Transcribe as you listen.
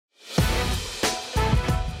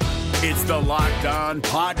It's the Locked On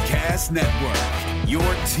Podcast Network, your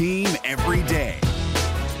team every day.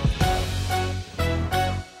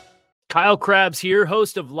 Kyle Krabs here,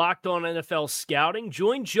 host of Locked On NFL Scouting.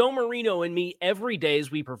 Join Joe Marino and me every day as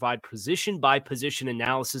we provide position-by-position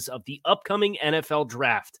analysis of the upcoming NFL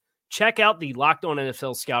Draft. Check out the Locked On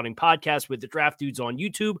NFL Scouting podcast with the Draft Dudes on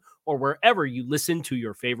YouTube or wherever you listen to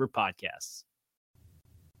your favorite podcasts.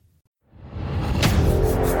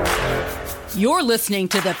 You're listening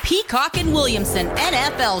to the Peacock and Williamson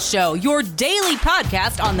NFL Show, your daily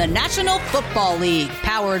podcast on the National Football League,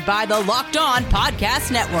 powered by the Locked On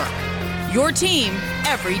Podcast Network. Your team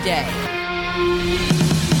every day.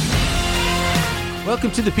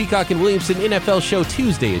 Welcome to the Peacock and Williamson NFL Show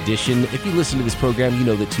Tuesday edition. If you listen to this program, you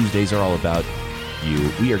know that Tuesdays are all about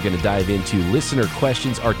you. We are going to dive into listener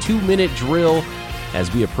questions, our 2-minute drill as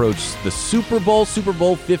we approach the Super Bowl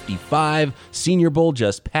 55. Senior Bowl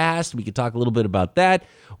just passed. We could talk a little bit about that.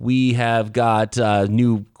 We have got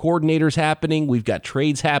new coordinators happening. We've got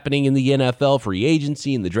trades happening in the NFL, free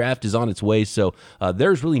agency, and the draft is on its way. So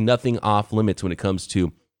there's really nothing off limits when it comes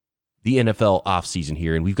to the NFL offseason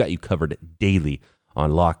here. And we've got you covered daily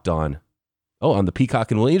on Locked On. Oh, on the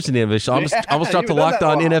Peacock and Williamson NFL. Almost dropped to Locked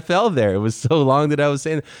On NFL there. It was so long that I was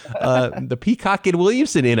saying the Peacock and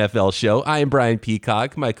Williamson NFL Show. I am Brian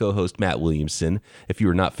Peacock, my co-host Matt Williamson, if you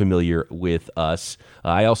are not familiar with us.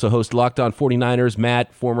 I also host Locked On 49ers.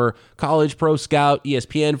 Matt, former college pro scout,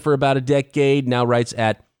 ESPN for about a decade, now writes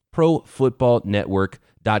at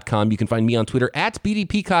ProFootballNetwork.com. You can find me on Twitter at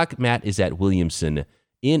BDPeacock. Matt is at Williamson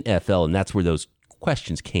NFL, and that's where those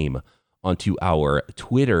questions came onto our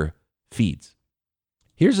Twitter feeds.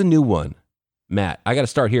 Here's a new one. Matt, I got to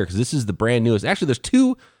start here because this is the brand newest. Actually, there's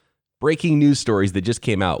two breaking news stories that just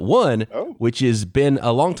came out. One, which has been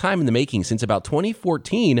a long time in the making, since about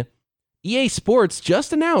 2014, EA Sports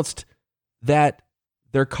just announced that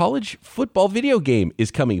their college football video game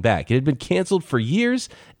is coming back. It had been canceled for years,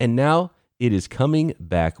 and now it is coming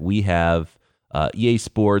back. We have EA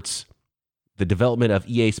Sports, the development of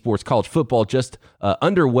EA Sports College Football just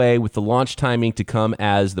underway, with the launch timing to come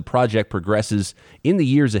as the project progresses in the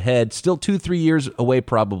years ahead. Still 2-3 years away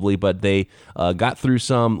probably, but they got through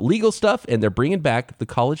some legal stuff, and they're bringing back the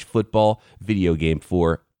college football video game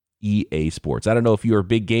for EA Sports. I don't know if you're a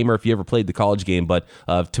big gamer, if you ever played the college game, but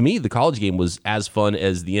to me, the college game was as fun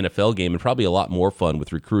as the NFL game, and probably a lot more fun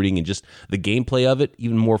with recruiting and just the gameplay of it,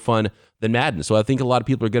 even more fun than Madden. So I think a lot of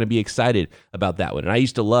people are going to be excited about that one. And I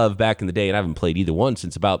used to love back in the day, and I haven't played either one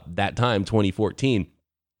since about that time, 2014,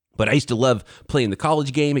 but I used to love playing the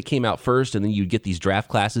college game. It came out first, and then you'd get these draft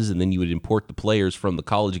classes, and then you would import the players from the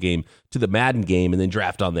college game to the Madden game and then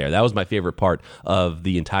draft on there. That was my favorite part of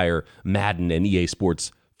the entire Madden and EA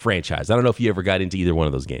Sports franchise. I don't know if you ever got into either one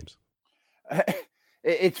of those games.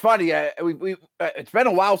 It's funny. It's been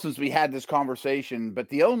a while since we had this conversation, but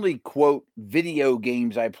the only quote video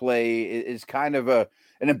games I play is kind of an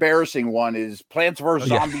embarrassing one. Is Plants vs.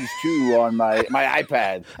 Zombies 2 on my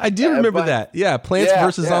iPad. I do remember that. Yeah, Plants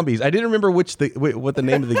vs. Zombies. I didn't remember what the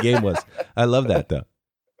name of the game was. I love that though.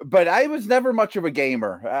 But I was never much of a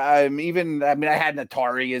gamer. I had an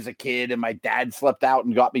Atari as a kid, and my dad slept out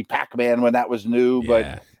and got me Pac-Man when that was new.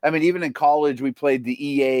 Yeah. But even in college, we played the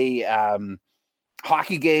EA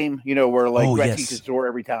hockey game, where Gretzky could score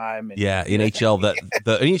every time. And, NHL.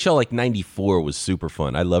 The NHL like 94 was super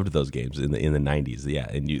fun. I loved those games in the 90s. Yeah,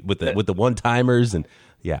 and with the one timers and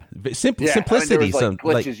simplicity. There was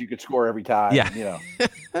glitches you could score every time. Yeah,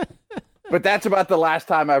 But that's about the last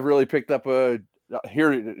time I've really picked up a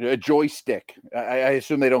joystick. I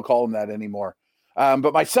assume they don't call them that anymore.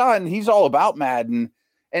 But my son, he's all about Madden,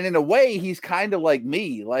 and in a way, he's kind of like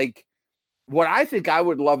me. Like, what I think I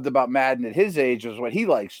would loved about Madden at his age is what he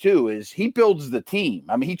likes too, is he builds the team.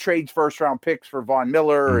 I mean, he trades first-round picks for Von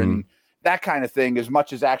Miller and that kind of thing as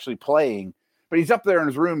much as actually playing. But he's up there in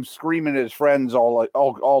his room screaming at his friends all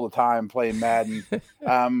the time playing Madden.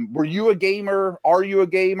 Were you a gamer? Are you a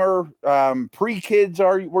gamer? Pre-kids,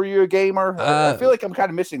 were you a gamer? I feel like I'm kind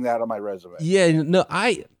of missing that on my resume. Yeah, no,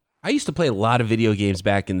 I used to play a lot of video games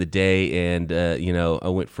back in the day, and I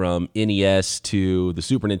went from NES to the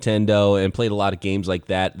Super Nintendo and played a lot of games like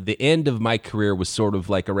that. The end of my career was sort of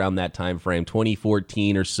like around that time frame,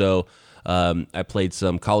 2014 or so. I played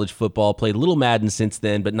some college football, played a little Madden since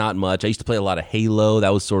then, but not much. I used to play a lot of Halo.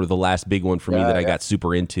 That was sort of the last big one for me that I got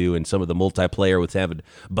super into, and some of the multiplayer with having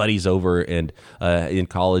buddies over and in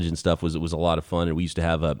college and stuff was a lot of fun. And we used to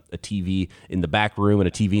have a TV in the back room and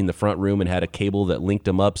a TV in the front room, and had a cable that linked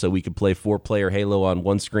them up so we could play 4-player Halo on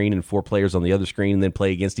one screen and 4 players on the other screen, and then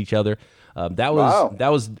play against each other. That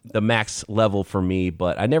was the max level for me,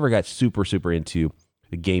 but I never got super into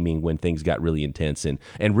gaming when things got really intense. And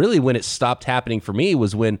really when it stopped happening for me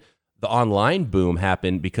was when the online boom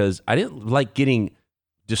happened, because I didn't like getting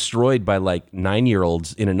destroyed by like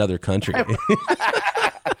 9-year-olds in another country.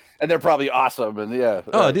 And they're probably awesome. And yeah.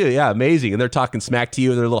 Oh, dude, yeah, amazing. And they're talking smack to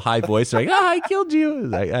you in their little high voice. They're like, I killed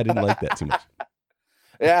you. I didn't like that too much.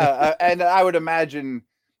 Yeah, and I would imagine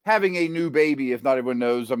having a new baby, if not everyone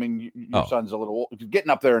knows, I mean, your son's a little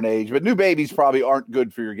getting up there in age, but new babies probably aren't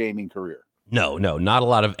good for your gaming career. No, not a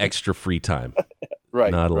lot of extra free time.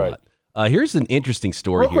 Right. Not a lot. Here's an interesting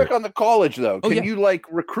story Real quick on the college, though. Can you like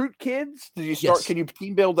recruit kids? Did you start? Yes. Can you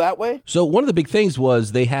team build that way? So one of the big things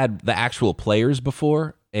was they had the actual players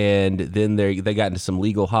before, and then they got into some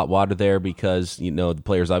legal hot water there because, you know, the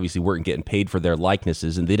players obviously weren't getting paid for their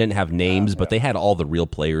likenesses, and they didn't have names, but they had all the real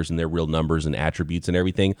players and their real numbers and attributes and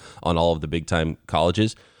everything on all of the big time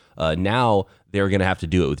colleges. Now they're going to have to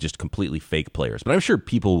do it with just completely fake players. But I'm sure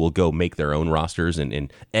people will go make their own rosters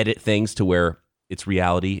and edit things to where it's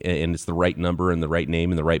reality and it's the right number and the right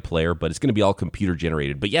name and the right player, but it's going to be all computer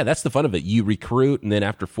generated. But yeah, that's the fun of it. You recruit, and then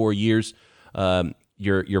after 4 years,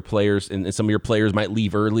 your players and some of your players might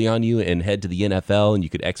leave early on you and head to the NFL, and you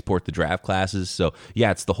could export the draft classes. So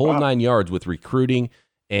yeah, it's the whole 9 yards with recruiting,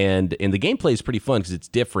 and the gameplay is pretty fun because it's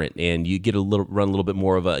different, and you get run a little bit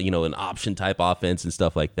more of a, you know, an option type offense and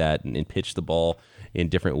stuff like that, and pitch the ball in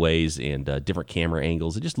different ways and different camera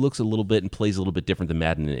angles. It just looks a little bit and plays a little bit different than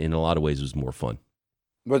Madden. In a lot of ways, it was more fun.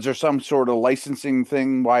 Was there some sort of licensing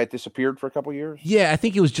thing why it disappeared for a couple of years? Yeah, I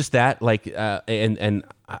think it was just that. Like, and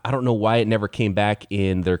I don't know why it never came back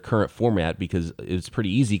in their current format, because it's pretty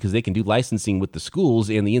easy because they can do licensing with the schools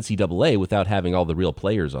and the NCAA without having all the real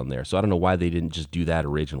players on there. So I don't know why they didn't just do that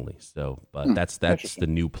originally. So, but that's the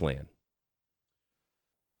new plan.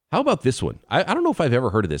 How about this one? I don't know if I've ever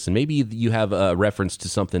heard of this, and maybe you have a reference to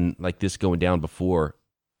something like this going down before.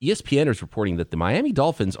 ESPN is reporting that the Miami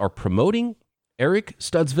Dolphins are promoting Eric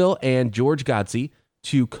Studesville and George Godsey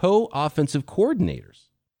to co-offensive coordinators.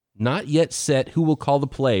 Not yet set who will call the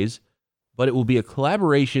plays, but it will be a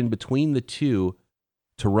collaboration between the two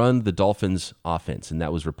to run the Dolphins offense. And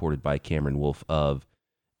that was reported by Cameron Wolf of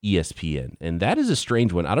ESPN. And that is a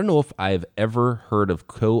strange one. I don't know if I've ever heard of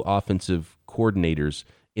co-offensive coordinators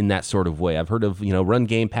in that sort of way. I've heard of, you know, run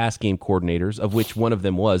game, pass game coordinators, of which one of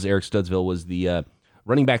them was Eric Studesville was the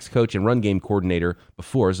running backs coach and run game coordinator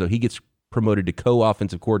before. So he gets promoted to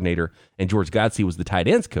co-offensive coordinator, and George Godsey was the tight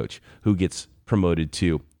ends coach who gets promoted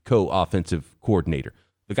to co-offensive coordinator.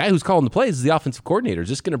 The guy who's calling the plays is the offensive coordinator. Is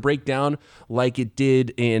this going to break down like it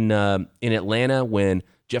did in Atlanta when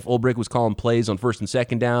Jeff Ulbrich was calling plays on first and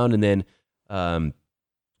second down, and then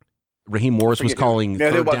Raheem Morris was calling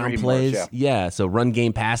third down plays? Morris, yeah, so run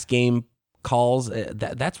game, pass game calls.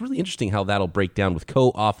 That's really interesting how that'll break down with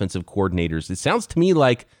co-offensive coordinators. It sounds to me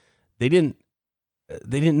like they didn't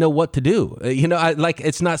know what to do.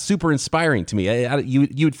 It's not super inspiring to me.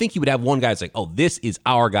 You would think you would have one guy that's like, oh, this is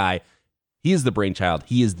our guy. He is the brainchild.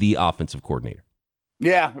 He is the offensive coordinator.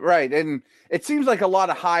 Yeah, right. And it seems like a lot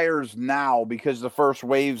of hires now, because the first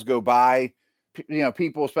waves go by, you know,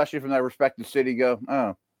 people, especially from that respective city, go,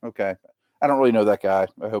 oh, okay. I don't really know that guy.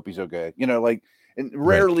 I hope he's okay. You know, like, and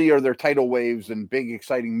rarely are there title waves and big,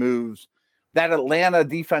 exciting moves. That Atlanta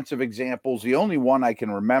defensive example is the only one I can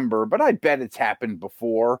remember, but I bet it's happened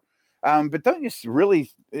before. But don't you really?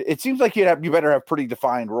 It seems like you better have pretty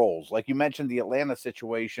defined roles. Like you mentioned, the Atlanta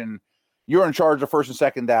situation, you're in charge of first and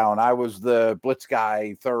second down. I was the blitz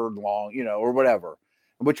guy, third long, you know, or whatever,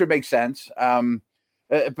 which would make sense.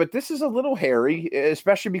 But this is a little hairy,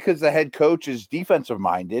 especially because the head coach is defensive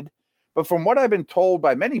minded. But from what I've been told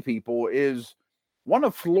by many people, is one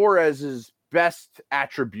of Flores's best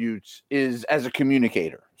attributes is as a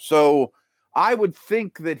communicator. So I would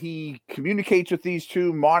think that he communicates with these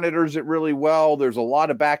two, monitors it really well. There's a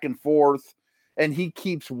lot of back and forth, and he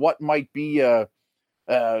keeps what might be a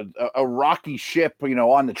rocky ship, you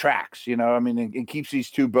know, on the tracks. You know, I mean, it keeps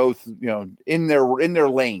these two both, you know, in their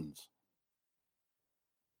lanes.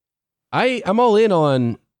 I'm all in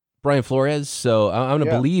on Brian Flores, so I'm going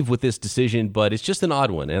to believe with this decision, but it's just an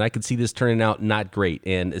odd one, and I could see this turning out not great.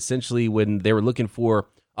 And essentially, when they were looking for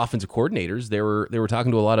offensive coordinators, they were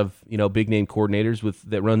talking to a lot of, you know, big name coordinators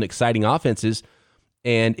that run exciting offenses.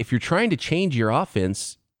 And if you're trying to change your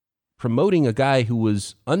offense, promoting a guy who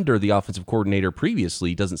was under the offensive coordinator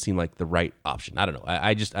previously doesn't seem like the right option. I don't know.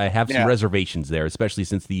 I have some reservations there, especially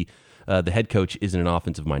since the head coach isn't an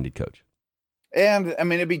offensive minded coach. And I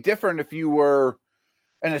mean, it'd be different if you were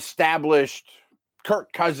an established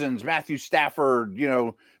Kirk Cousins, Matthew Stafford, you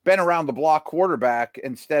know, been around the block quarterback,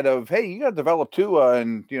 instead of, hey, you got to develop Tua,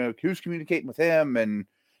 and, you know, who's communicating with him. And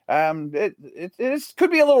it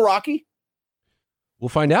could be a little rocky. We'll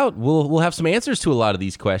find out. We'll have some answers to a lot of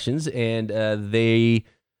these questions, and they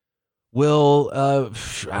will,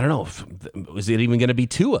 I don't know, is it even going to be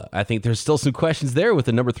Tua? I think there's still some questions there with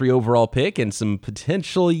the number 3 overall pick and some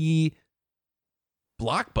potentially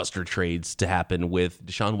blockbuster trades to happen with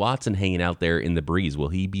Deshaun Watson hanging out there in the breeze. Will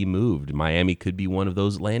he be moved? Miami could be one of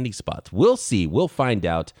those landing spots. We'll see. We'll find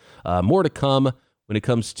out. More to come when it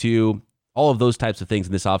comes to all of those types of things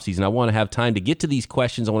in this offseason. I want to have time to get to these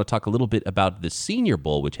questions. I want to talk a little bit about the Senior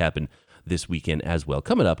Bowl, which happened this weekend as well,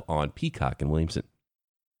 coming up on Peacock and Williamson.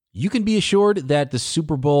 You can be assured that the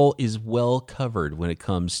Super Bowl is well covered when it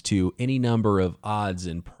comes to any number of odds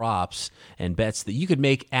and props and bets that you could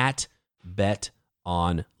make at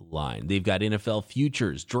BetOnline. They've got NFL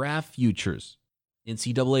futures, draft futures,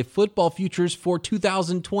 NCAA football futures for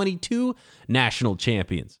 2022 national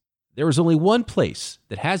champions. There is only one place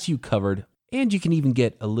that has you covered, and you can even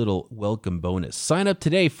get a little welcome bonus. Sign up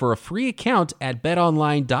today for a free account at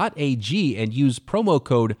betonline.ag and use promo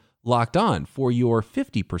code LOCKEDON for your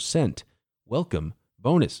 50% welcome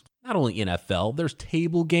bonus. Not only NFL, there's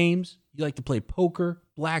table games. You like to play poker,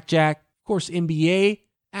 blackjack, of course, NBA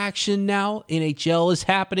action now. NHL is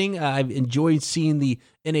happening. I've enjoyed seeing the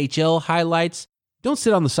NHL highlights. Don't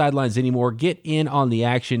sit on the sidelines anymore. Get in on the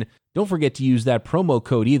action. Don't forget to use that promo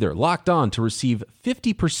code either, Locked On, to receive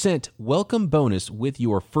 50% welcome bonus with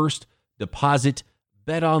your first deposit.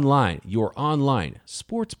 BetOnline, your online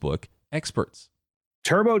sportsbook experts.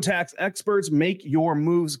 TurboTax experts, make your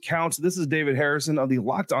moves count. This is David Harrison of the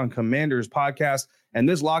Locked On Commanders podcast, and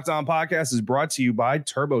this Locked On podcast is brought to you by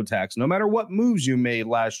TurboTax. No matter what moves you made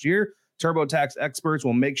last year, TurboTax experts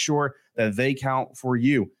will make sure that they count for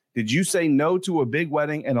you. Did you say no to a big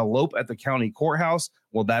wedding and elope at the county courthouse?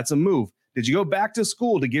 Well, that's a move. Did you go back to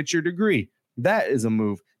school to get your degree? That is a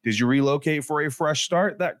move. Did you relocate for a fresh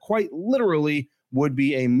start? That quite literally would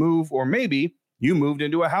be a move. Or maybe you moved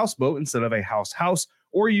into a houseboat instead of a house,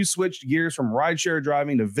 or you switched gears from rideshare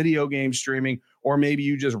driving to video game streaming, or maybe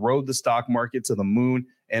you just rode the stock market to the moon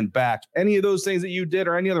and back. Any of those things that you did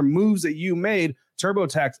or any other moves that you made,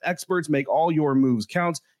 TurboTax experts make all your moves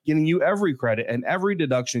count, getting you every credit and every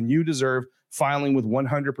deduction you deserve, filing with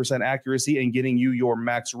 100% accuracy, and getting you your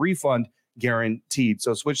max refund guaranteed.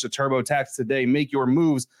 So switch to TurboTax today. Make your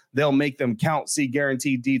moves. They'll make them count. See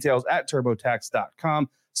guaranteed details at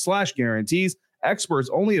turbotax.com/guarantees. Experts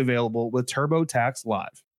only available with TurboTax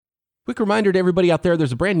Live. Quick reminder to everybody out there,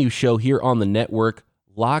 there's a brand new show here on the network,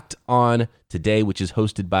 Locked On Today, which is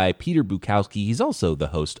hosted by Peter Bukowski. He's also the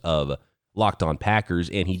host of Locked On Packers,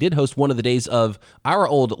 and he did host one of the days of our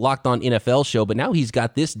old Locked On NFL show, but now he's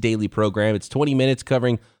got this daily program. It's 20 minutes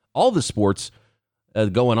covering all the sports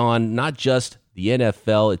going on, not just the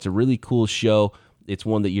NFL. It's a really cool show. It's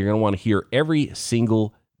one that you're going to want to hear every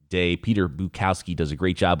single day. Peter Bukowski does a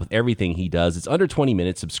great job with everything he does. It's under 20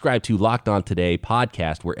 minutes. Subscribe to Locked On Today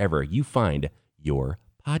podcast wherever you find your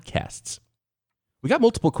podcasts. We got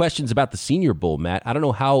multiple questions about the Senior Bowl, Matt. I don't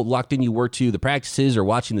know how locked in you were to the practices or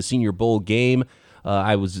watching the Senior Bowl game.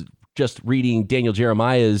 I was just reading Daniel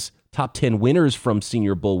Jeremiah's top 10 winners from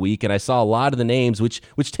Senior Bowl week, and I saw a lot of the names, which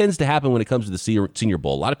tends to happen when it comes to the Senior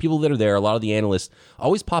Bowl. A lot of people that are there, a lot of the analysts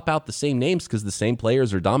always pop out the same names because the same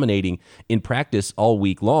players are dominating in practice all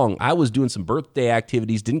week long. I was doing some birthday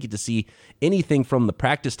activities, didn't get to see anything from the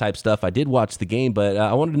practice type stuff. I did watch the game, but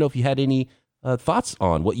I wanted to know if you had any thoughts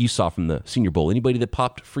on what you saw from the Senior Bowl. Anybody that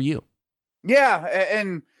popped for you? Yeah,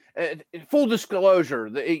 and full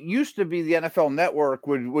disclosure, it used to be the NFL Network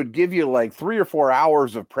would give you like 3 or 4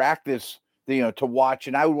 hours of practice, to watch,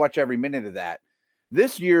 and I would watch every minute of that.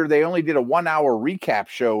 This year, they only did a 1-hour recap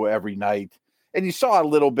show every night, and you saw a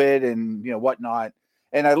little bit and whatnot.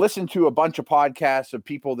 And I listened to a bunch of podcasts of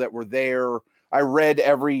people that were there. I read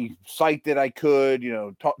every site that I could.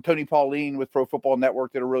 Tony Pauline with Pro Football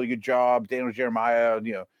Network did a really good job. Daniel Jeremiah,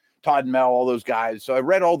 Todd Mel, all those guys. So I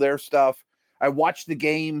read all their stuff. I watched the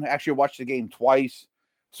game. Actually, I watched the game twice.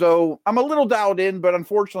 So I'm a little dialed in, but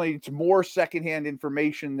unfortunately, it's more secondhand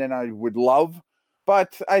information than I would love.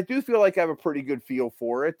 But I do feel like I have a pretty good feel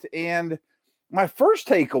for it. And my first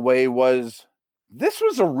takeaway was this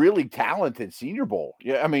was a really talented Senior Bowl.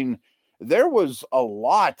 Yeah, I mean, there was a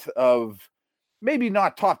lot of maybe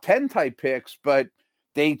not top 10 type picks, but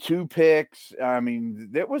day 2 picks. I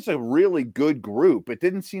mean, it was a really good group. It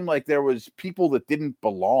didn't seem like there was people that didn't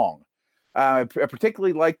belong. I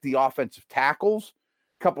particularly liked the offensive tackles,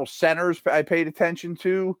 a couple centers I paid attention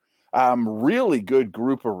to. Really good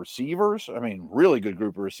group of receivers. I mean, really good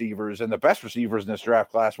group of receivers. And the best receivers in this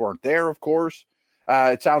draft class weren't there, of course.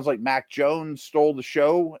 It sounds like Mac Jones stole the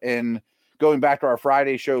show. And going back to our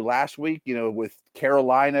Friday show last week, with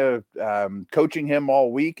Carolina coaching him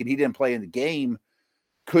all week, and he didn't play in the game.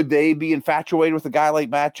 could they be infatuated with a guy like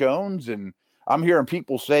Mac Jones? And I'm hearing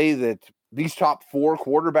people say that these top 4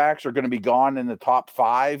 quarterbacks are going to be gone in the top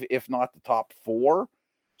 5, if not the top 4.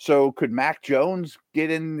 So could Mac Jones get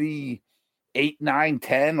in the 8, 9,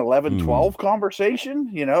 10, 11, 12 conversation?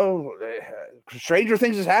 You know, stranger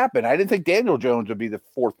things has happened. I didn't think Daniel Jones would be the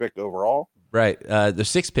 4th pick overall. Right. The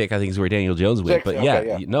 6th pick, I think, is where Daniel Jones went. But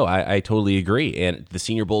no, I totally agree. And the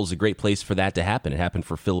Senior Bowl is a great place for that to happen. It happened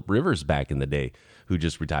for Phillip Rivers back in the day, who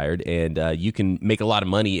just retired. And you can make a lot of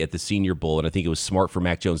money at the Senior Bowl. And I think it was smart for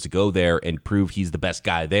Mac Jones to go there and prove he's the best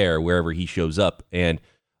guy there wherever he shows up. And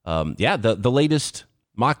the latest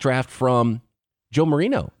mock draft from Joe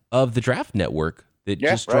Marino of the Draft Network that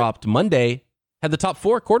just dropped Monday had the top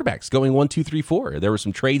 4 quarterbacks going 1, 2, 3, 4. There were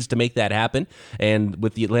some trades to make that happen. And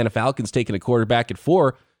with the Atlanta Falcons taking a quarterback at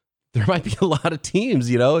 4, there might be a lot of teams,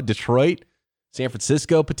 you know, Detroit, San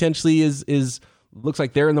Francisco potentially is looks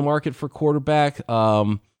like they're in the market for quarterback.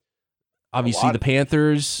 Obviously the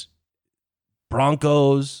Panthers,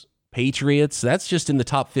 Broncos, Patriots, that's just in the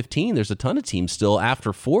top 15. There's a ton of teams still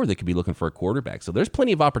after 4 that could be looking for a quarterback. So there's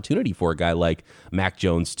plenty of opportunity for a guy like Mac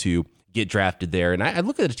Jones to get drafted there. And I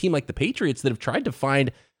look at a team like the Patriots that have tried to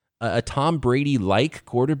find a Tom Brady-like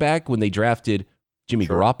quarterback when they drafted Jimmy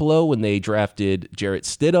Garoppolo, when they drafted Jarrett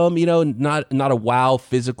Stidham, you know, not a wow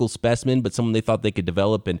physical specimen, but someone they thought they could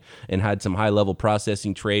develop and had some high-level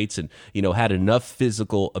processing traits and, you know, had enough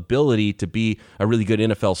physical ability to be a really good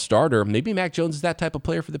NFL starter. Maybe Mac Jones is that type of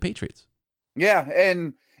player for the Patriots. Yeah,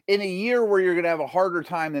 and in a year where you're going to have a harder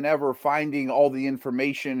time than ever finding all the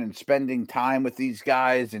information and spending time with these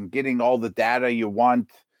guys and getting all the data you want,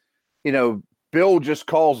 you know, Bill just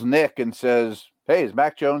calls Nick and says, "Hey, is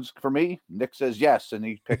Mac Jones for me?" Nick says yes, and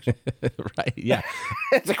he picks him. Right, yeah.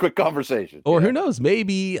 It's a quick conversation. Or who knows,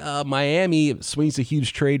 maybe Miami swings a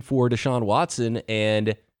huge trade for Deshaun Watson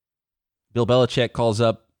and Bill Belichick calls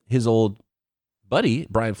up his old buddy,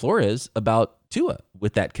 Brian Flores, about Tua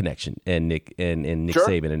with that connection and Nick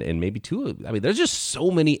Saban and maybe Tua. I mean, there's just so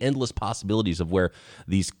many endless possibilities of where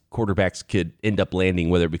these quarterbacks could end up landing,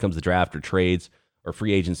 whether it becomes the draft or trades or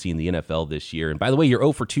free agency in the NFL this year. And by the way, you're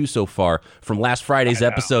 0 for 2 so far from last Friday's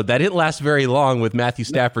episode. That didn't last very long with Matthew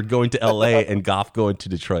Stafford going to LA and Goff going to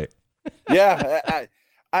Detroit. Yeah,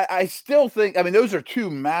 I still think, I mean, those are 2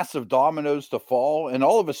 massive dominoes to fall. And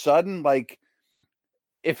all of a sudden, like,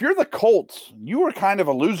 if you're the Colts, you were kind of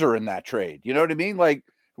a loser in that trade. You know what I mean? Like,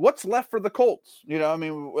 what's left for the Colts? You know, I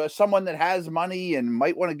mean, someone that has money and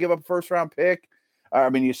might want to give up a first-round pick.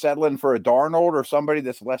 I mean, you settle in for a Darnold or somebody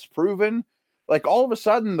that's less proven. Like, all of a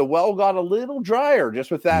sudden, the well got a little drier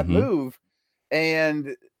just with that move.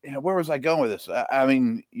 And, you know, where was I going with this? I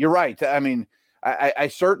mean, you're right. I mean, I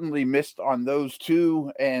certainly missed on those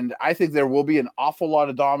 2. And I think there will be an awful lot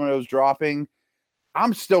of dominoes dropping.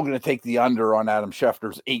 I'm still going to take the under on Adam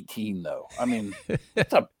Schefter's 18, though. I mean,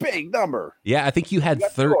 it's a big number. Yeah, I think you had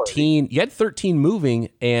 13. You had 13 moving,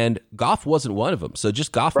 and Goff wasn't one of them. So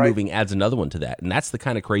just Goff moving adds another one to that. And that's the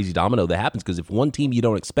kind of crazy domino that happens, because if one team you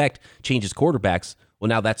don't expect changes quarterbacks, well,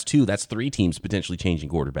 now that's 2. That's 3 teams potentially changing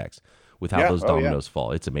quarterbacks with how those dominoes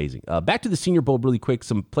fall. It's amazing. Back to the Senior Bowl really quick.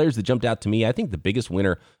 Some players that jumped out to me. I think the biggest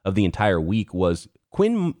winner of the entire week was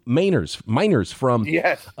Quinn Miners from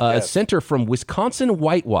a center from Wisconsin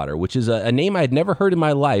Whitewater, which is a name I had never heard in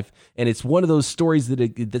my life. And it's one of those stories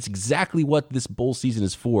that's exactly what this bowl season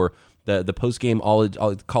is for. The post-game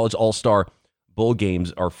college all-star bowl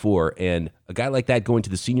games are for. And a guy like that going to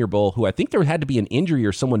the Senior Bowl, who I think there had to be an injury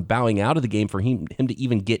or someone bowing out of the game for him to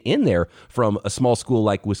even get in there from a small school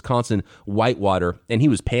like Wisconsin Whitewater. And he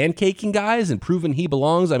was pancaking guys and proving he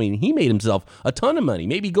belongs. I mean, he made himself a ton of money,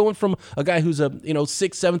 maybe going from a guy who's a 6th,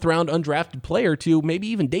 7th round undrafted player to maybe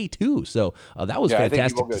even day 2. So that was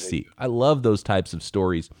fantastic to see. I love those types of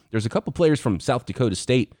stories. There's a couple players from South Dakota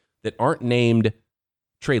State that aren't named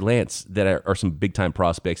Trey Lance that are some big-time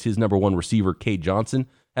prospects. His number 1 receiver, Cade Johnson,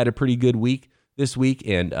 had a pretty good week this week,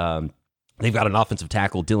 and they've got an offensive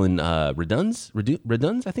tackle, Dylan Reduns,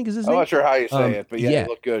 I think is his name. I'm not sure how you say it, but he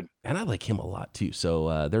looked good. And I like him a lot, too.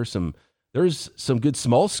 So there's some good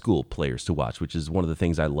small school players to watch, which is one of the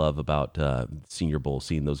things I love about Senior Bowl,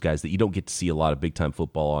 seeing those guys that you don't get to see a lot of big-time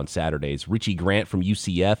football on Saturdays. Richie Grant from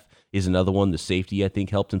UCF is another one. The safety, I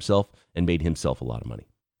think, helped himself and made himself a lot of money.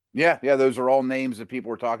 Yeah, those are all names that people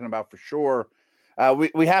were talking about for sure.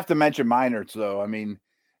 We have to mention Miners, though. I mean,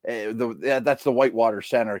 that's the Whitewater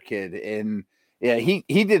Center kid, and he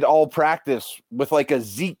did all practice with like a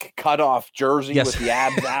Zeke cutoff jersey with the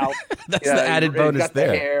abs out. That's the added bonus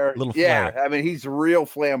there. Little flair. I mean, he's real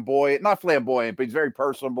flamboyant, not flamboyant, but he's very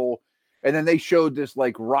personable. And then they showed this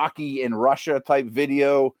like Rocky in Russia type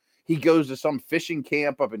video. he goes to some fishing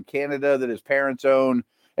camp up in Canada that his parents own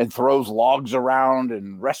and throws logs around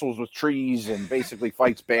and wrestles with trees and basically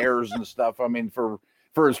fights bears and stuff. I mean, for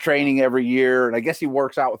his training every year. And I guess he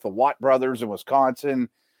works out with the Watt brothers in Wisconsin.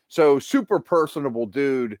 So super personable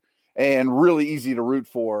dude and really easy to root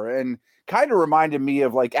for. And kind of reminded me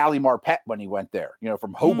of like Ali Marpet when he went there,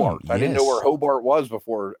 from Hobart. I didn't know where Hobart was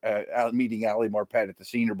before meeting Ali Marpet at the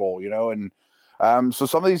Senior Bowl, and so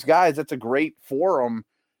some of these guys, that's a great forum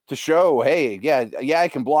to show, hey, I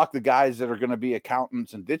can block the guys that are going to be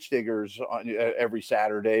accountants and ditch diggers on every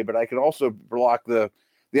Saturday, but I can also block the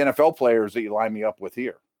NFL players that you line me up with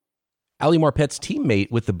here. Ali Marpet's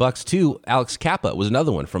teammate with the Bucs too, Alex Kappa, was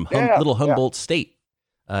another one from Little Humboldt State,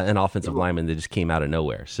 an offensive lineman that just came out of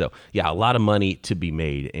nowhere. So a lot of money to be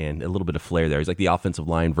made and a little bit of flair there. He's like the offensive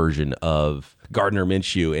line version of Gardner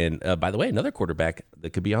Minshew. And by the way, another quarterback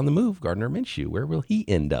that could be on the move, Gardner Minshew. Where will he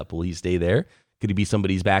end up? Will he stay there? Could he be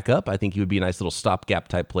somebody's backup? I think he would be a nice little stopgap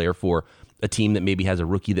type player for a team that maybe has a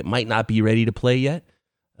rookie that might not be ready to play yet.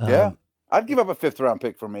 I'd give up a 5th-round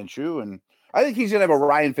pick for Minshew, and I think he's going to have a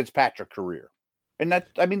Ryan Fitzpatrick career. And that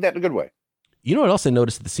in a good way. You know what else I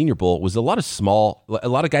noticed at the Senior Bowl was a lot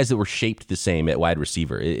of guys that were shaped the same at wide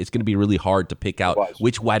receiver. It's going to be really hard to pick out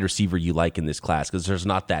which wide receiver you like in this class because there's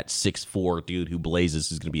not that 6'4" dude who blazes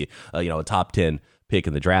who's going to be a top 10 pick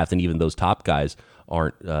in the draft, and even those top guys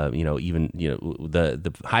aren't the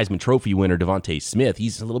Heisman Trophy winner Devontae Smith.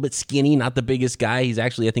 He's a little bit skinny, not the biggest guy. He's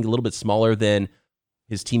actually, I think, a little bit smaller than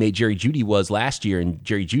his teammate Jerry Jeudy was last year, and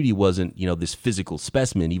Jerry Jeudy wasn't, this physical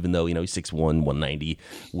specimen, even though, he's 6'1", 190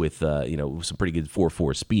 with, some pretty good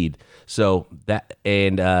 4.4 speed. So that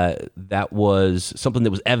was something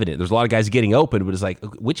that was evident. There's a lot of guys getting open, but it's like,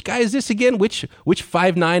 which guy is this again? Which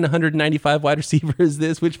 5'9", 195 wide receiver is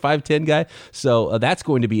this? Which 5'10" guy? So that's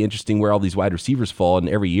going to be interesting where all these wide receivers fall, and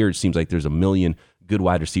every year it seems like there's a million good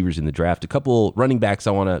wide receivers in the draft. A couple running backs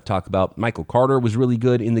I want to talk about. Michael Carter was really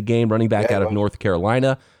good in the game, running back out of North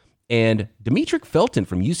Carolina. And Demetric Felton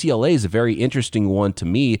from UCLA is a very interesting one to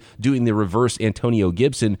me, doing the reverse Antonio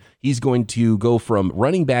Gibson. He's going to go from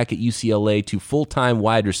running back at UCLA to full-time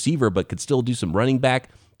wide receiver, but could still do some running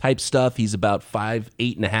back type stuff. He's about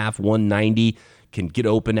 5'8.5", 190. Can get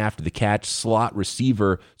open after the catch, slot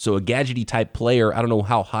receiver. So a gadgety type player. I don't know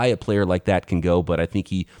how high a player like that can go, but I think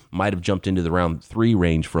he might have jumped into the round 3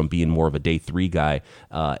 range from being more of a day 3 guy.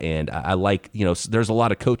 And I like, there's a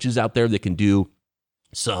lot of coaches out there that can do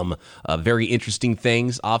some very interesting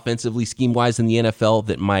things offensively, scheme-wise in the NFL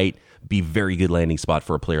that might be very good landing spot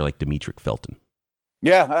for a player like Demetric Felton.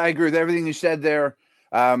 Yeah, I agree with everything you said there.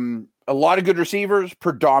 A lot of good receivers,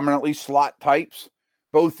 predominantly slot types.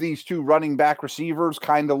 Both these two running back receivers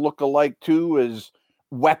kind of look alike too, as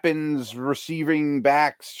weapons, receiving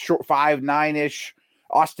backs, short 5'9"-ish,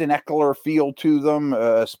 Austin Eckler feel to them,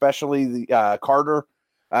 especially the Carter.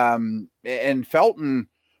 And Felton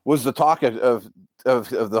was the talk of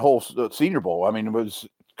the whole Senior Bowl. I mean, it was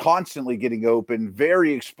constantly getting open,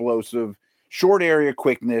 very explosive, short area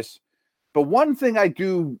quickness. But one thing I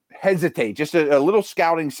do hesitate, just a little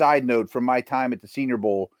scouting side note from my time at the Senior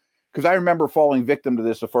Bowl, because I remember falling victim to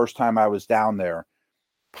this the first time I was down there.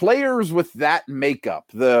 Players with that makeup,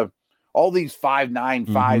 all these 5'9",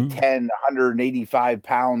 5'10",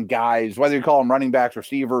 185-pound guys, whether you call them running backs,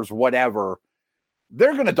 receivers, whatever,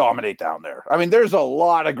 they're going to dominate down there. I mean, there's a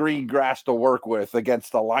lot of green grass to work with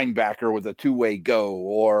against a linebacker with a two-way go,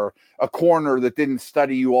 or a corner that didn't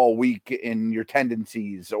study you all week in your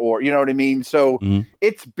tendencies, or you know what I mean? So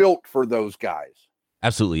it's built for those guys.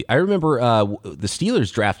 Absolutely. I remember the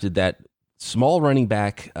Steelers drafted that small running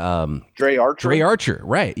back. Dre Archer,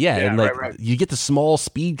 right. Yeah. And right. You get the small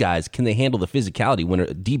speed guys. Can they handle the physicality? When a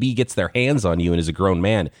DB gets their hands on you and is a grown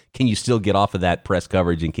man, can you still get off of that press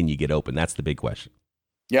coverage and can you get open? That's the big question.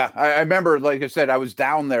 Yeah. I remember, like I said, I was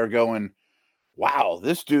down there going, wow,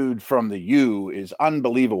 this dude from the U is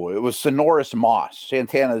unbelievable. It was Sonoris Moss,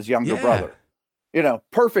 Santana's younger brother.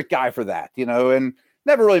 Perfect guy for that, and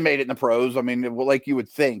never really made it in the pros. I mean, like you would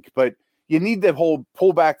think, but you need to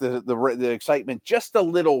pull back the excitement just a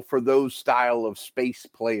little for those style of space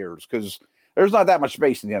players, because there's not that much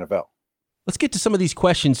space in the NFL. Let's get to some of these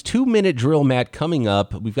questions. 2-minute drill, Matt, coming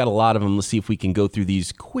up. We've got a lot of them. Let's see if we can go through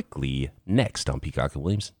these quickly next on Peacock and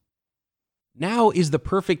Williams. Now is the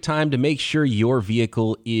perfect time to make sure your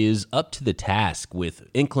vehicle is up to the task with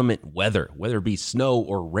inclement weather, whether it be snow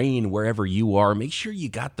or rain, wherever you are. Make sure you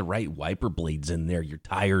got the right wiper blades in there. Your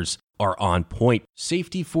tires are on point.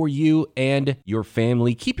 Safety for you and your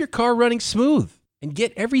family. Keep your car running smooth and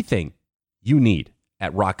get everything you need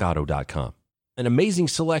at rockauto.com. An amazing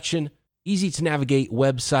selection, easy to navigate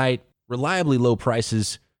website, reliably low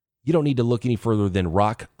prices, you don't need to look any further than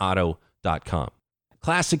rockauto.com.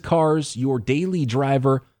 Classic Cars, your daily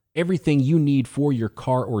driver, everything you need for your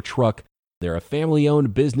car or truck. They're a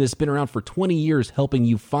family-owned business, been around for 20 years, helping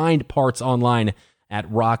you find parts online at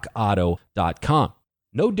rockauto.com.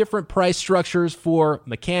 No different price structures for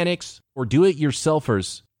mechanics or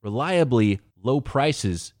do-it-yourselfers. Reliably low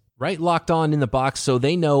prices, right locked on in the box so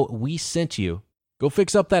they know we sent you. Go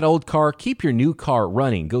fix up that old car, keep your new car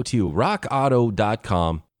running. Go to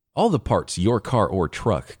rockauto.com. All the parts your car or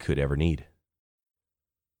truck could ever need.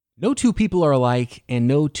 No two people are alike, and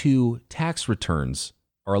no two tax returns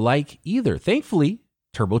are alike either. Thankfully,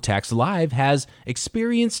 TurboTax Live has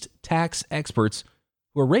experienced tax experts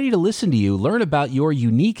who are ready to listen to you, learn about your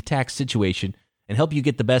unique tax situation, and help you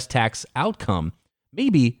get the best tax outcome.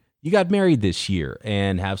 Maybe you got married this year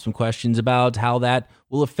and have some questions about how that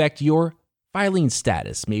will affect your filing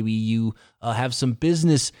status. Maybe you have some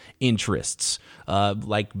business interests.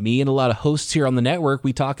 Like me and a lot of hosts here on the network,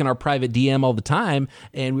 we talk in our private DM all the time,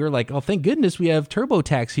 and we were like, oh, thank goodness we have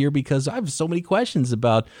TurboTax here because I have so many questions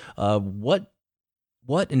about what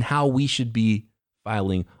and how we should be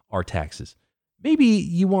filing our taxes. Maybe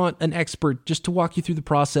you want an expert just to walk you through the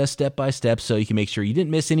process step by step so you can make sure you didn't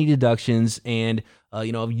miss any deductions and, a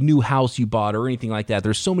new house you bought or anything like that.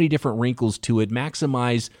 There's so many different wrinkles to it.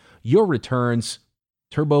 Maximize your returns.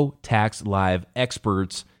 TurboTax Live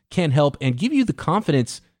experts can help and give you the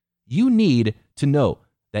confidence you need to know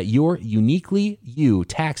that your uniquely you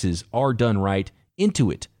taxes are done right.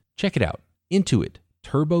 Intuit. Check it out. Intuit.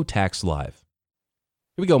 TurboTax Live.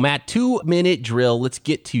 Here we go, Matt. 2-minute drill. Let's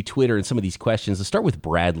get to Twitter and some of these questions. Let's start with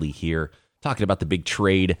Bradley here, talking about the big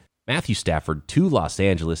trade. Matthew Stafford to Los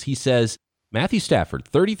Angeles. He says, Matthew Stafford,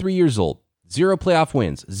 33 years old, 0 playoff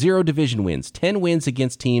wins, 0 division wins, 10 wins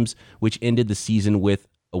against teams which ended the season with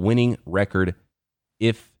a winning record.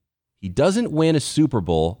 If he doesn't win a Super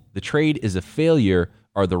Bowl, the trade is a failure.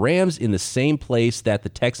 Are the Rams in the same place that the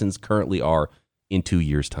Texans currently are in 2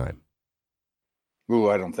 years' time? Ooh,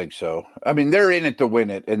 I don't think so. I mean, they're in it to win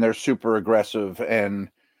it, and they're super aggressive. And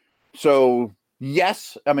so,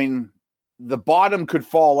 yes, I mean, the bottom could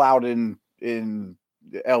fall out in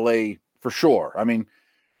LA for sure. I mean,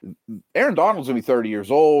 Aaron Donald's going to be 30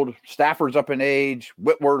 years old. Stafford's up in age.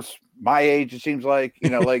 Whitworth's my age, it seems like.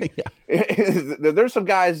 There's some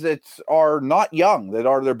guys that are not young that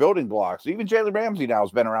are their building blocks. Even Jalen Ramsey now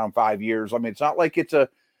has been around 5 years. I mean, it's not like it's a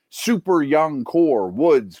super young core.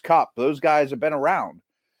 Woods, Kupp, those guys have been around.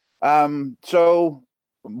 So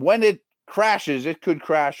when it crashes, it could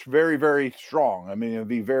crash very, very strong. I mean, it'd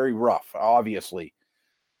be very rough, obviously.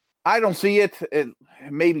 I don't see it in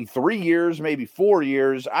maybe 3 years, maybe 4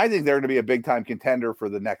 years. I think they're going to be a big-time contender for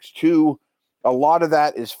the next 2. A lot of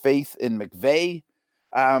that is faith in McVay.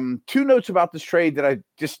 2 notes about this trade that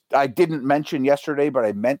I didn't mention yesterday, but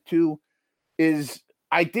I meant to, is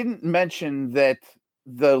I didn't mention that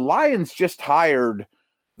the Lions just hired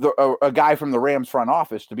a guy from the Rams front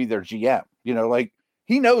office to be their GM.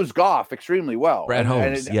 He knows Goff extremely well. Brad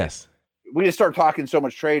Holmes, yes. We just started talking so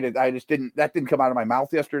much trade. That didn't come out of my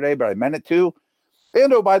mouth yesterday, but I meant it to.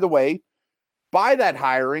 And by the way, by that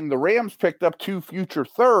hiring, the Rams picked up 2 future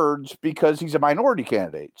thirds because he's a minority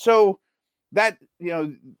candidate. So that,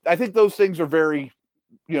 I think those things are very,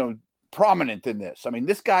 prominent in this. I mean,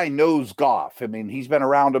 this guy knows Goff. I mean, he's been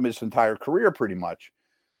around him his entire career pretty much.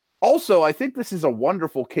 Also, I think this is a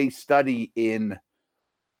wonderful case study in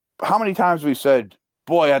how many times we've said,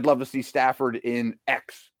 boy, I'd love to see Stafford in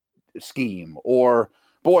X scheme, or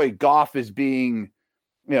boy, Goff is being,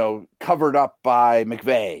 covered up by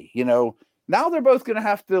McVay. Now they're both going to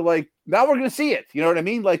have to now we're going to see it. You know what I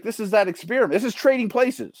mean? This is that experiment. This is trading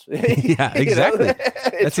places. Yeah, exactly.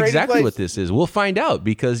 That's exactly what this is. We'll find out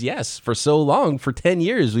because yes, for so long, for 10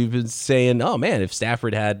 years, we've been saying, oh man, if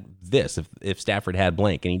Stafford had this, if Stafford had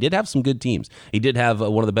blank, and he did have some good teams. He did have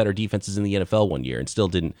one of the better defenses in the NFL one year and still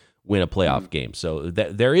didn't win a playoff game. So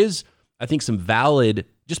there is, I think, some valid,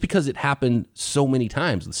 just because it happened so many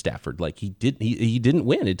times with Stafford, he didn't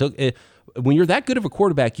win. It took when you're that good of a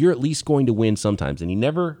quarterback, you're at least going to win sometimes, and he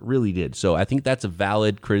never really did. So I think that's a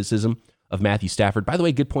valid criticism of Matthew Stafford. By the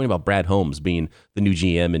way, good point about Brad Holmes being the new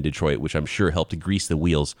GM in Detroit, which I'm sure helped to grease the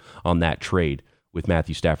wheels on that trade with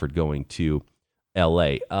Matthew Stafford going to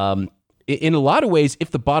LA. In a lot of ways,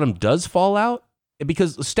 if the bottom does fall out,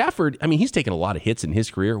 because Stafford, I mean, he's taken a lot of hits in his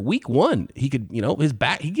career. Week 1, he could, he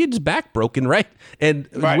gets his back broken, right? And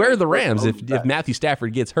where are the Rams if Matthew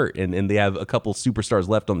Stafford gets hurt and they have a couple superstars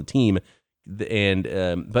left on the team? And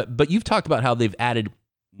but you've talked about how they've added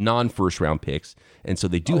non-first round picks, and so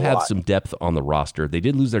they do have some depth on the roster. They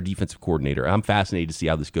did lose their defensive coordinator. I'm fascinated to see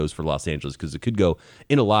how this goes for Los Angeles because it could go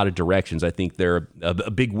in a lot of directions. I think they're a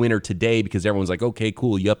big winner today because everyone's like, okay,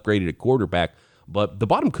 cool, you upgraded at quarterback, but the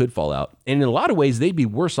bottom could fall out. And in a lot of ways, they'd be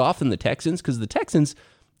worse off than the Texans because the Texans,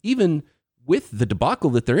 even with the debacle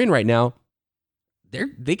that they're in right now,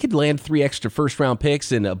 they could land 3 extra first-round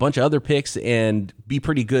picks and a bunch of other picks and be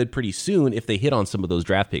pretty good pretty soon if they hit on some of those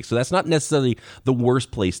draft picks. So that's not necessarily the worst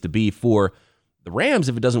place to be for the Rams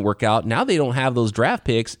if it doesn't work out. Now they don't have those draft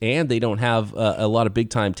picks and they don't have a lot of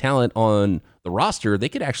big-time talent on the roster. They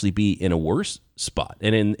could actually be in a worse spot.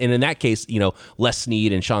 And in that case, Les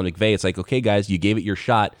Snead and Sean McVay, it's like, okay, guys, you gave it your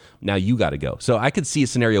shot. Now you got to go. So I could see a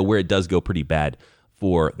scenario where it does go pretty bad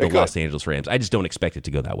for the Los Angeles Rams. I just don't expect it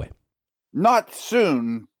to go that way. Not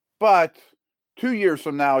soon, but 2 years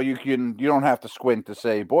from now, you don't have to squint to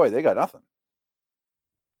say, boy, they got nothing.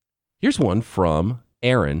 Here's one from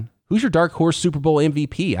Aaron. Who's your dark horse Super Bowl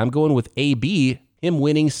MVP? I'm going with AB. Him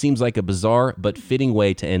winning seems like a bizarre but fitting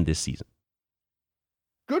way to end this season.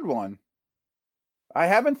 Good one. I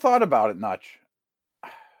haven't thought about it much.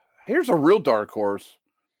 Here's a real dark horse.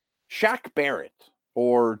 Shaq Barrett.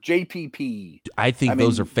 Or JPP. I think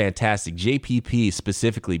those are fantastic. JPP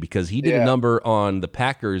specifically because he did a number on the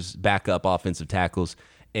Packers' backup offensive tackles.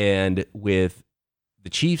 And with the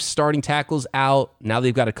Chiefs starting tackles out, now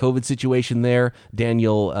they've got a COVID situation there.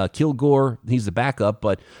 Daniel Kilgore, he's the backup.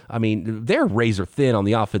 But, they're razor thin on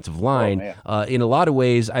the offensive line. In a lot of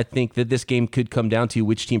ways, I think that this game could come down to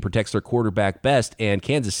which team protects their quarterback best. And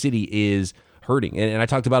Kansas City is hurting. And I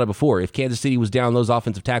talked about it before. If Kansas City was down those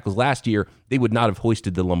offensive tackles last year, they would not have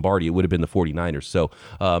hoisted the Lombardi. It would have been the 49ers. So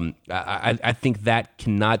I think that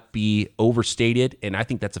cannot be overstated, and I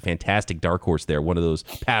think that's a fantastic dark horse there, one of those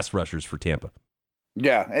pass rushers for Tampa.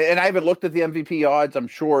 Yeah, and I haven't looked at the MVP odds. I'm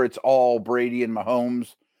sure it's all Brady and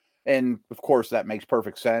Mahomes, and of course that makes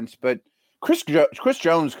perfect sense. But Chris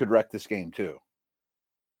Jones could wreck this game too.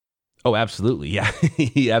 Oh, absolutely. Yeah,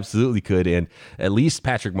 he absolutely could. And at least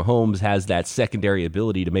Patrick Mahomes has that secondary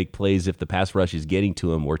ability to make plays if the pass rush is getting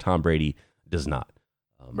to him, where Tom Brady does not.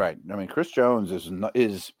 Right. Chris Jones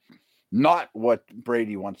is not what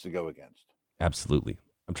Brady wants to go against. Absolutely.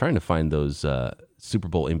 I'm trying to find those Super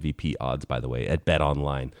Bowl MVP odds, by the way, at Bet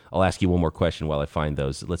Online. I'll ask you one more question while I find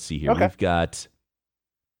those. Let's see here. Okay.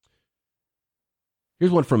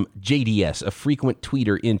 Here's one from JDS, a frequent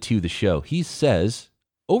tweeter into the show. He says,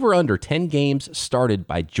 over under 10 games started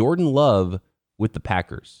by Jordan Love with the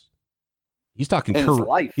Packers. He's talking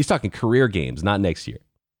career games, not next year.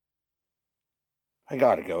 I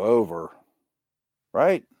got to go over,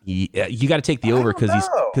 right? You got to take the over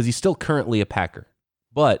because he's still currently a Packer.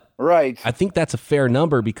 But right, I think that's a fair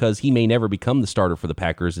number because he may never become the starter for the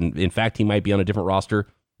Packers. And in fact, he might be on a different roster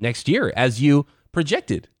next year, as you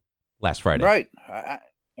projected last Friday. Right.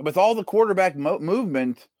 With all the quarterback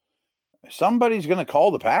movement, somebody's going to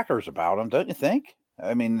call the Packers about him, don't you think?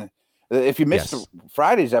 If you missed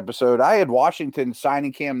Friday's episode, I had Washington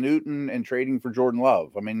signing Cam Newton and trading for Jordan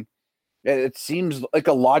Love. It seems like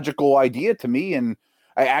a logical idea to me, and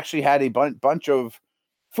I actually had a bunch of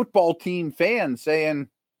football team fans saying,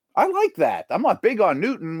 I like that. I'm not big on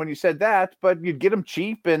Newton when you said that, but you'd get him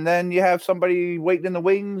cheap, and then you have somebody waiting in the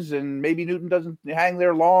wings, and maybe Newton doesn't hang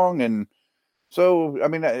there long, and so,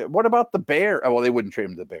 what about the Bears? Well, they wouldn't trade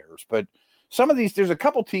him to the Bears, but some of these, there's a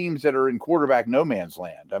couple teams that are in quarterback no man's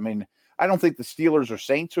land. I don't think the Steelers or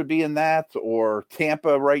Saints would be in that, or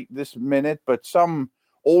Tampa right this minute, but some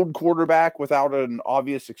old quarterback without an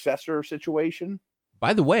obvious successor situation.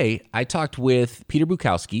 By the way, I talked with Peter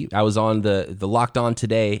Bukowski. I was on the Locked On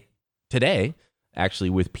today, actually,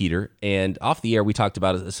 with Peter, and off the air, we talked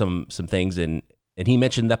about some things, and he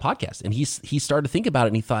mentioned that podcast, and he started to think about it,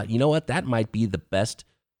 and he thought, you know what, that might be the best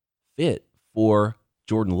fit for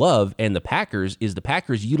Jordan Love and the Packers, is the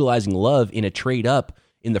Packers utilizing Love in a trade up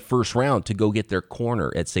in the first round to go get their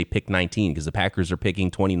corner at, say, pick 19, because the Packers are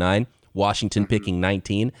picking 29, Washington picking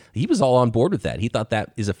 19. He was all on board with that. He thought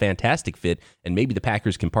that is a fantastic fit, and maybe the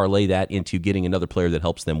Packers can parlay that into getting another player that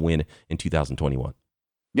helps them win in 2021.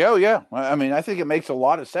 Yeah. I think it makes a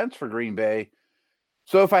lot of sense for Green Bay.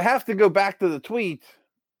 So if I have to go back to the tweet,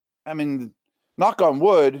 knock on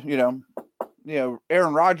wood,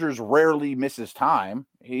 Aaron Rodgers rarely misses time.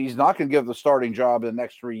 He's not going to give the starting job in the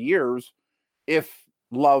next 3 years if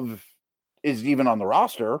Love is even on the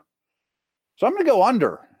roster. So I'm going to go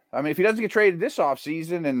under. If he doesn't get traded this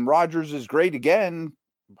offseason and Rodgers is great again,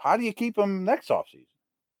 how do you keep him next offseason?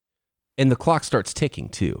 And the clock starts ticking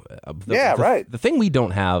too. Right. The thing we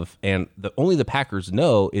don't have, and only the Packers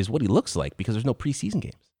know, is what he looks like because there's no preseason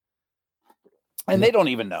games. And they don't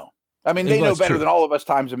even know. I mean, they know better than all of us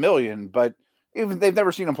times a million, but even they've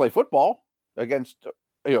never seen them play football against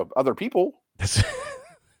other people. That's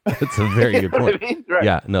a very good point. I mean? Right.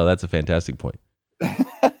 Yeah, no, that's a fantastic point. All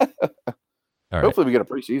right. Hopefully we get a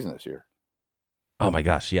preseason this year. Oh my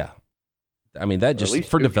gosh, yeah. I mean, that just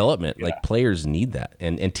for development, like players need that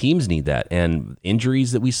and teams need that. And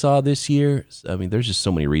injuries that we saw this year, I mean, there's just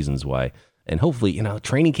so many reasons why. And hopefully,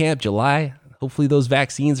 training camp, July, hopefully those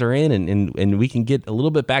vaccines are in and we can get a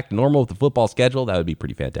little bit back to normal with the football schedule. That would be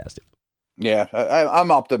pretty fantastic. Yeah,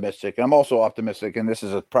 I'm optimistic. I'm also optimistic, and this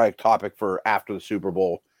is a probably topic for after the Super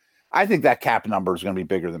Bowl. I think that cap number is going to be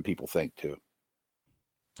bigger than people think, too.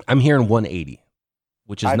 I'm hearing 180.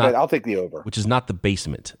 Which is I'll take the over. Which is not the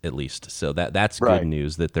basement, at least. So that's good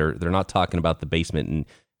news that they're not talking about the basement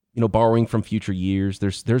and borrowing from future years.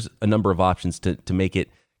 There's a number of options to make it,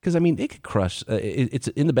 because I mean it could crush. It's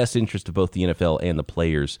in the best interest of both the NFL and the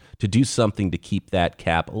players to do something to keep that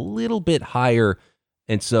cap a little bit higher,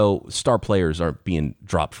 and so star players aren't being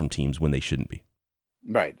dropped from teams when they shouldn't be.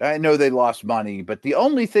 Right. I know they lost money, but the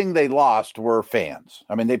only thing they lost were fans.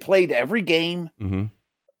 I mean, they played every game. Mm-hmm.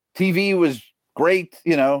 TV was great,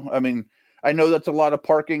 I mean, I know that's a lot of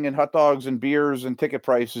parking and hot dogs and beers and ticket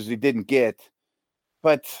prices he didn't get,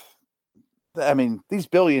 but I mean, these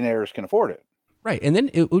billionaires can afford it. Right. And then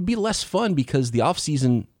it would be less fun because the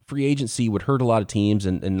offseason free agency would hurt a lot of teams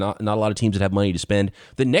and not a lot of teams would have money to spend.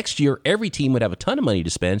 The next year, every team would have a ton of money to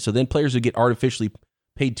spend. So then players would get artificially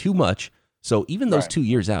paid too much. So even those 2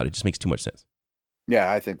 years out, it just makes too much sense.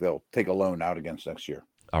 Yeah, I think they'll take a loan out against next year.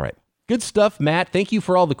 All right. Good stuff, Matt. Thank you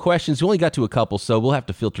for all the questions. We only got to a couple, so we'll have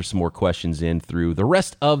to filter some more questions in through the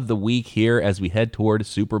rest of the week here as we head toward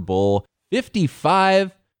Super Bowl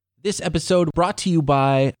 55. This episode brought to you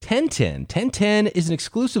by 1010. 1010 is an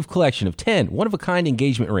exclusive collection of 10 one-of-a-kind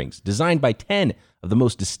engagement rings designed by 10 of the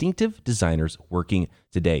most distinctive designers working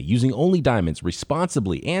today. Using only diamonds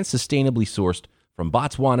responsibly and sustainably sourced from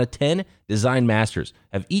Botswana, 10 design masters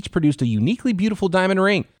have each produced a uniquely beautiful diamond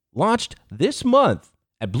ring launched this month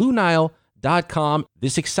at BlueNile.com.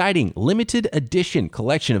 This exciting limited edition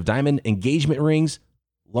collection of diamond engagement rings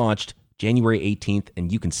launched January 18th,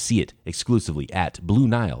 and you can see it exclusively at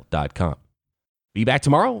BlueNile.com. Be back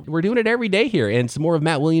tomorrow. We're doing it every day here, and some more of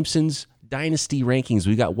Matt Williamson's Dynasty rankings.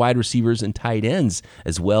 We got wide receivers and tight ends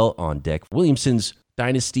as well on deck. Williamson's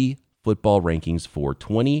Dynasty football rankings for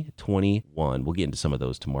 2021. We'll get into some of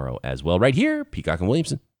those tomorrow as well. Right here, Peacock and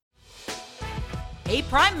Williamson. Hey,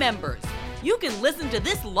 Prime members. You can listen to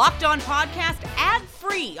this Locked On podcast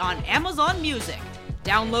ad-free on Amazon Music.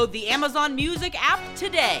 Download the Amazon Music app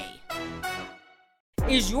today.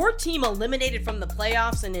 Is your team eliminated from the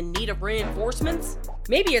playoffs and in need of reinforcements?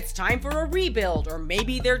 Maybe it's time for a rebuild, or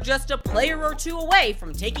maybe they're just a player or two away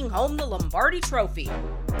from taking home the Lombardi Trophy.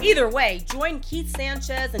 Either way, join Keith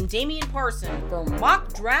Sanchez and Damian Parson for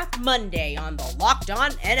Mock Draft Monday on the Locked On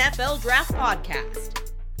NFL Draft Podcast.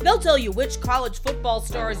 They'll tell you which college football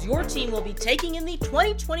stars your team will be taking in the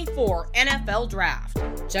 2024 NFL Draft.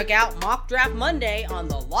 Check out Mock Draft Monday on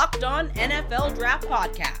the Locked On NFL Draft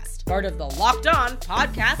Podcast, part of the Locked On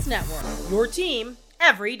Podcast Network. Your team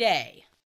every day.